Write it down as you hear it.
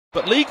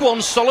But League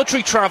One's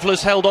solitary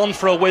travellers held on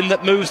for a win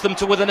that moves them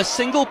to within a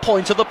single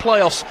point of the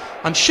playoffs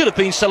and should have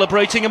been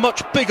celebrating a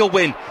much bigger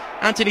win.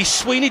 Anthony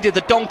Sweeney did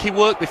the donkey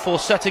work before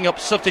setting up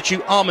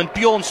substitute Armand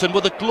Bjornsson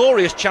with a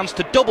glorious chance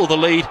to double the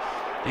lead.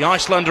 The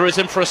Icelander is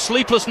in for a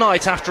sleepless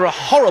night after a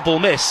horrible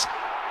miss.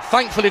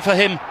 Thankfully for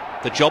him,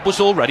 the job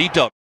was already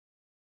done.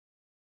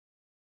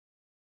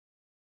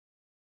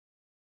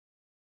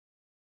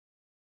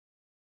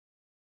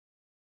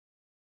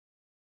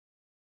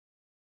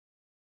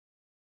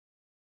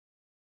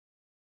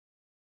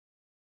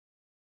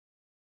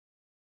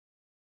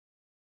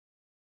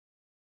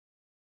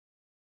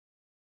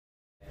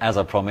 As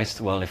I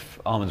promised, well, if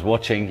Armand's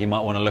watching, you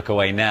might want to look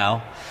away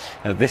now.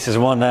 This is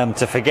one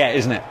to forget,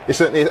 isn't it? It's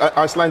certainly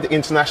Icelandic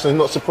international.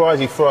 Not surprised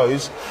he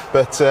froze,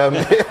 but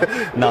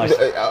nice.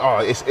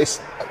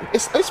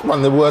 It's one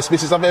of the worst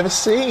misses I've ever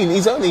seen.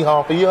 He's only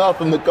half a yard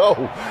from the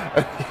goal,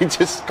 and he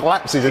just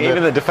collapses.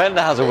 Even the defender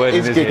has a word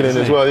in his ear. He's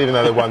giggling as well, even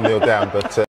though they're 1-0 down. But